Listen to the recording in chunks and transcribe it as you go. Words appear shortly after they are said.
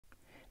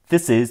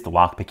This is the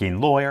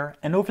Lockpicking Lawyer,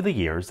 and over the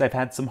years I've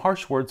had some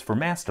harsh words for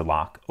Master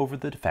Lock over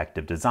the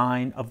defective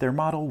design of their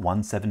Model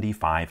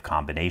 175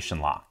 combination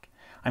lock.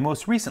 I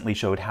most recently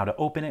showed how to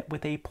open it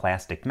with a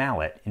plastic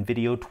mallet in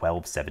video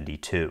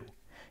 1272.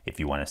 If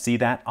you want to see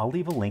that, I'll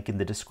leave a link in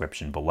the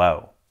description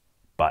below.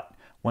 But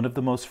one of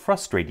the most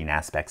frustrating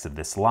aspects of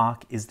this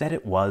lock is that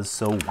it was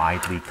so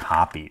widely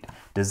copied,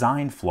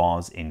 design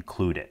flaws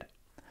included.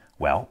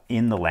 Well,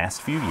 in the last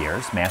few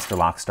years, Master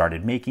Lock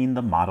started making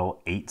the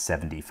Model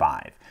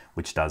 875,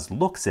 which does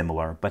look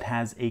similar but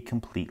has a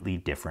completely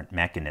different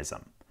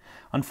mechanism.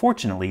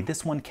 Unfortunately,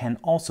 this one can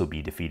also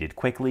be defeated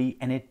quickly,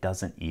 and it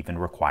doesn't even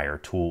require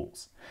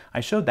tools. I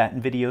showed that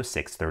in video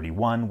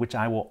 631, which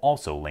I will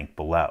also link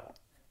below.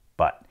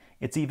 But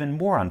it's even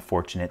more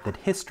unfortunate that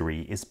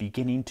history is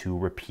beginning to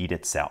repeat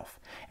itself,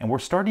 and we're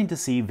starting to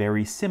see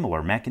very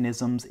similar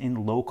mechanisms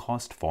in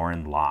low-cost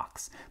foreign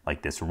locks,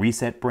 like this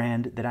Reset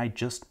brand that I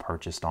just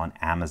purchased on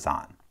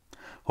Amazon.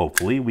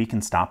 Hopefully we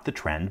can stop the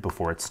trend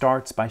before it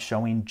starts by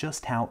showing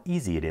just how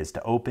easy it is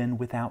to open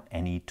without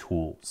any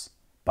tools.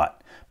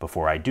 But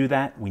before I do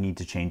that, we need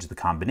to change the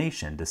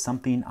combination to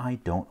something I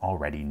don't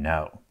already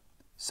know.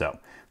 So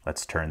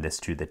let's turn this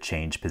to the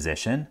change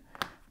position.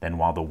 Then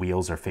while the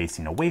wheels are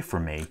facing away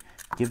from me,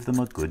 give them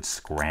a good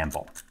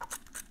scramble.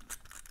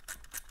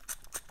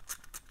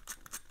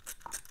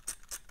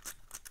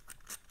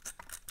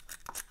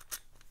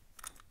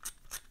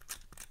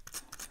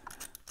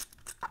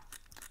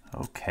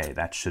 Okay,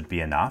 that should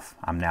be enough.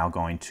 I'm now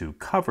going to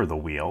cover the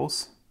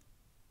wheels,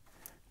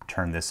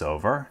 turn this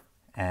over,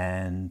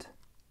 and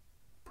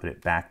put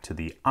it back to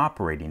the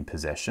operating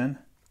position.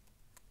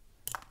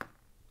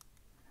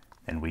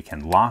 Then we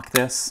can lock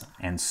this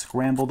and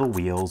scramble the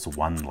wheels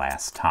one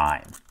last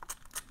time.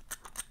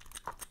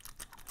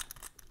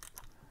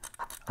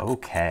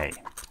 Okay,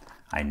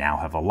 I now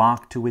have a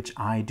lock to which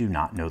I do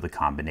not know the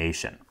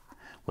combination.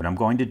 What I'm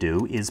going to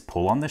do is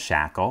pull on the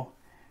shackle,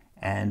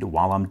 and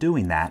while I'm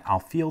doing that, I'll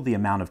feel the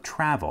amount of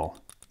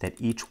travel that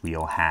each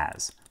wheel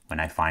has. When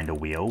I find a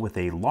wheel with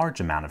a large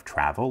amount of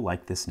travel,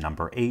 like this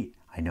number 8,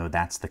 I know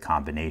that's the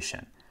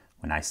combination.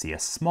 When I see a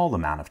small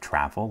amount of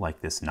travel,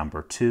 like this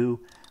number 2,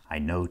 I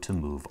know to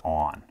move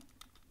on.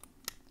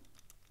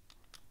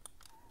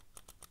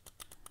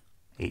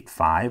 8,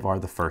 5 are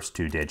the first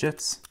two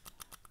digits.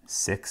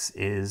 6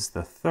 is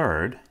the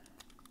third.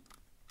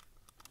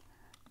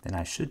 Then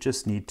I should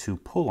just need to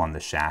pull on the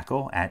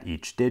shackle at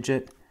each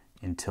digit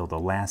until the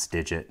last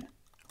digit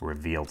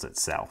reveals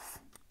itself.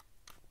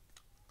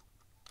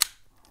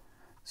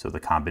 So the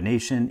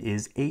combination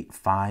is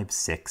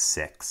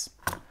 8566.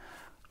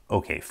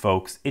 Okay,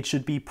 folks, it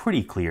should be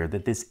pretty clear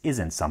that this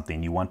isn't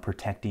something you want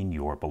protecting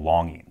your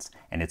belongings,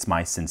 and it's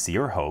my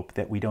sincere hope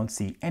that we don't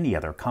see any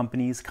other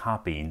companies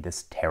copying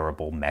this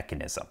terrible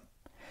mechanism.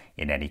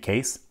 In any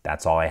case,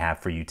 that's all I have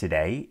for you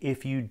today.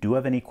 If you do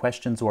have any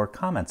questions or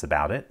comments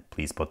about it,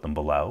 please put them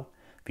below.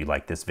 If you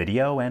like this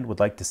video and would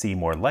like to see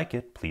more like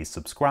it, please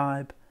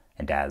subscribe.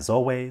 And as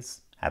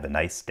always, have a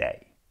nice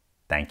day.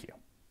 Thank you.